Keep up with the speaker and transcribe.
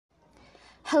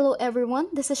Hello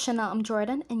everyone, this is Shana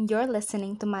Jordan and you're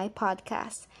listening to my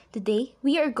podcast. Today,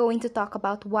 we are going to talk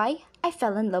about why I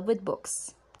fell in love with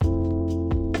books.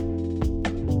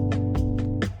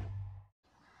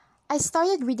 I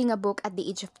started reading a book at the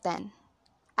age of 10.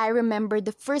 I remember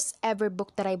the first ever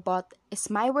book that I bought is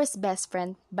My Worst Best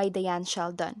Friend by Diane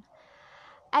Sheldon.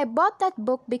 I bought that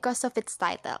book because of its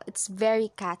title. It's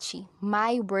very catchy,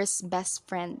 My Worst Best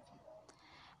Friend.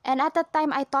 And at that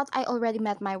time, I thought I already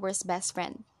met my worst best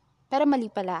friend. Pero mali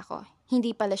pala ako.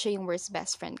 Hindi pala siya yung worst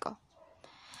best friend ko.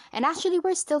 And actually,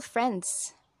 we're still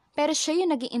friends. Pero siya yung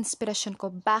naging inspirasyon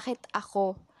ko bakit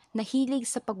ako nahilig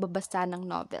sa pagbabasa ng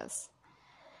novels.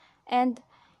 And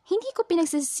hindi ko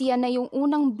pinagsisisihan na yung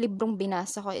unang librong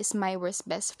binasa ko is My Worst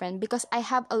Best Friend because I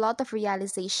have a lot of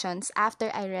realizations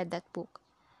after I read that book.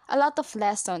 A lot of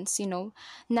lessons,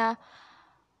 na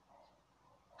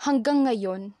hanggang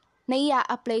ngayon,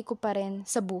 nai-apply ko pa rin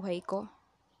sa buhay ko.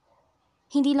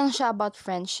 Hindi lang siya about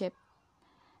friendship.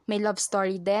 May love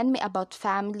story din, may about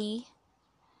family,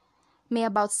 may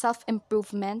about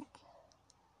self-improvement,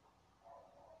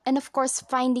 and of course,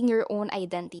 finding your own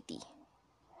identity.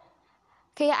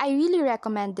 Kaya I really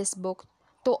recommend this book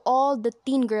to all the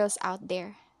teen girls out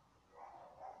there.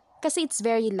 Kasi it's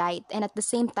very light and at the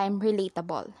same time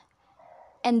relatable.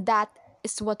 And that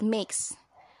is what makes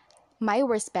My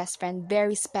Worst Best Friend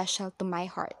very special to my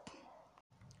heart.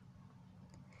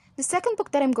 The second book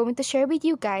that I'm going to share with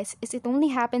you guys is It Only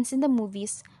Happens in the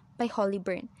Movies by Holly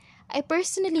Byrne. I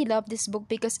personally love this book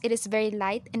because it is very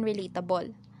light and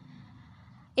relatable.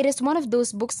 It is one of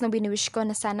those books na wini-wish ko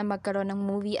na sana magkaroon ng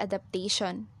movie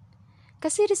adaptation.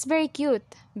 Kasi it is very cute,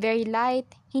 very light,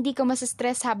 hindi ka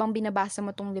masistress habang binabasa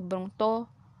mo tong librong to.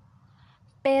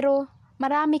 Pero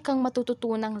marami kang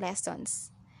matututunang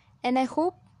lessons. And I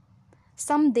hope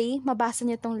someday, mabasa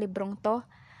niyo tong librong to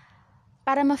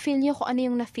para ma-feel niyo kung ano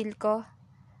yung na-feel ko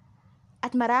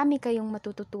at marami kayong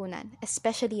matututunan,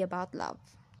 especially about love.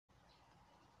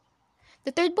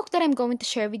 The third book that I'm going to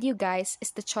share with you guys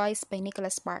is The Choice by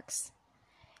Nicholas Sparks.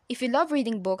 If you love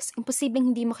reading books,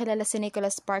 imposibleng hindi mo kilala si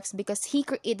Nicholas Sparks because he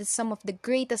created some of the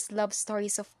greatest love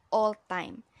stories of all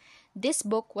time. This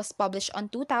book was published on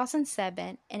 2007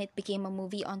 and it became a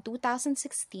movie on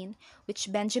 2016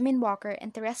 which Benjamin Walker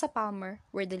and Teresa Palmer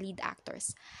were the lead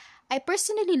actors. I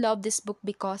personally love this book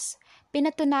because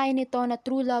pinatunayan nito na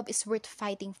true love is worth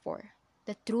fighting for.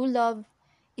 That true love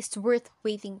is worth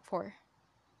waiting for.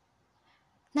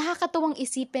 Nakakatuwang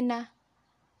isipin na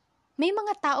may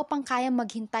mga tao pang kaya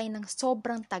maghintay ng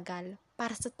sobrang tagal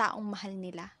para sa taong mahal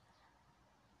nila.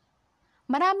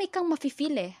 Marami kang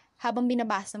mafe-feel habang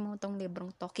binabasa mo tong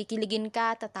librong to. Kikiligin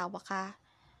ka, tatawa ka,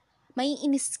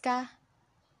 maiinis ka,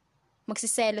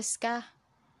 magsiselos ka,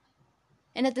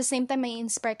 and at the same time, may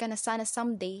inspire ka na sana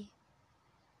someday,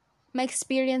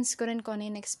 ma-experience ko rin kung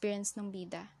ano yung experience ng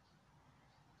bida.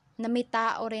 Na may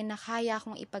tao rin na kaya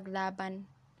akong ipaglaban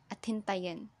at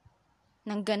hintayin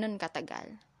ng ganun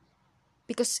katagal.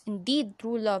 Because indeed,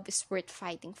 true love is worth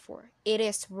fighting for. It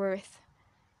is worth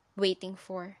waiting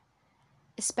for.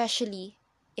 Especially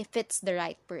if it's the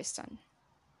right person.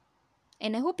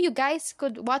 And I hope you guys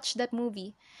could watch that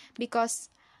movie because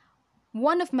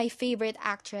one of my favorite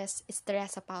actress is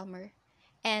Teresa Palmer.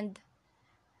 And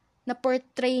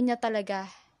na-portray niya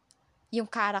talaga yung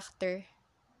character.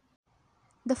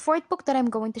 The fourth book that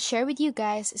I'm going to share with you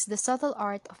guys is The Subtle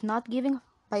Art of Not Giving Up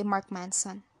by Mark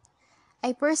Manson.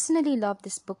 I personally love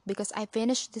this book because I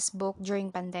finished this book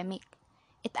during pandemic.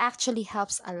 It actually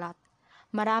helps a lot.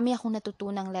 Marami akong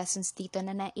natutunang lessons dito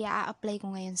na i-a-apply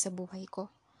ko ngayon sa buhay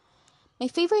ko. My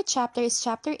favorite chapter is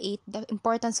chapter 8, The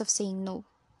Importance of Saying No.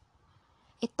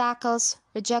 It tackles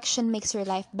rejection makes your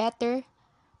life better,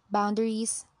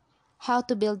 boundaries, how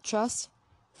to build trust,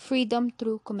 freedom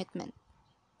through commitment.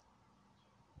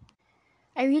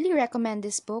 I really recommend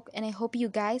this book and I hope you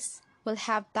guys will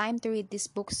have time to read this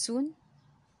book soon.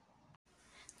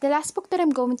 The last book that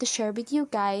I'm going to share with you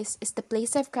guys is The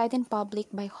Place I've Cried in Public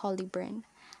by Holly Byrne.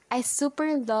 I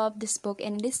super love this book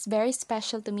and it is very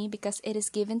special to me because it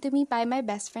is given to me by my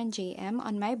best friend JM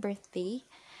on my birthday.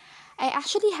 I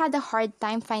actually had a hard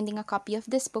time finding a copy of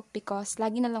this book because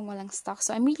lagi na lang walang stock.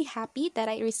 So I'm really happy that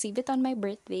I received it on my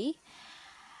birthday.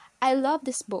 I love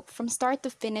this book. From start to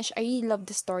finish, I really love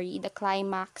the story, the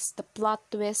climax, the plot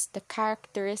twist, the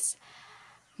characters.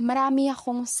 Marami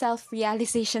akong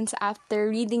self-realizations after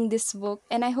reading this book.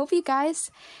 And I hope you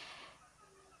guys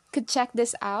could check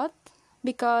this out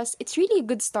because it's really a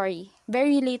good story.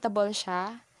 Very relatable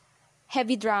siya.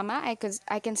 Heavy drama.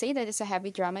 I can say that it's a heavy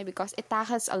drama because it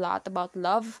tackles a lot about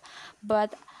love.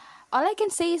 But all I can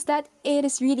say is that it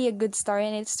is really a good story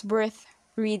and it's worth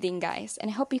reading, guys. And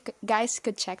I hope you guys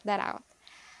could check that out.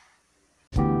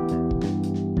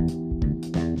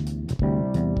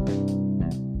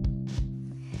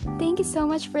 thank you so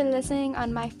much for listening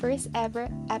on my first ever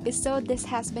episode. This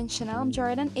has been Chanel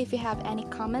Jordan. If you have any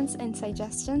comments and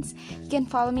suggestions, you can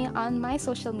follow me on my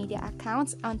social media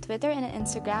accounts on Twitter and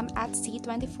Instagram at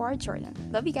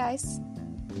C24Jordan. Love you guys.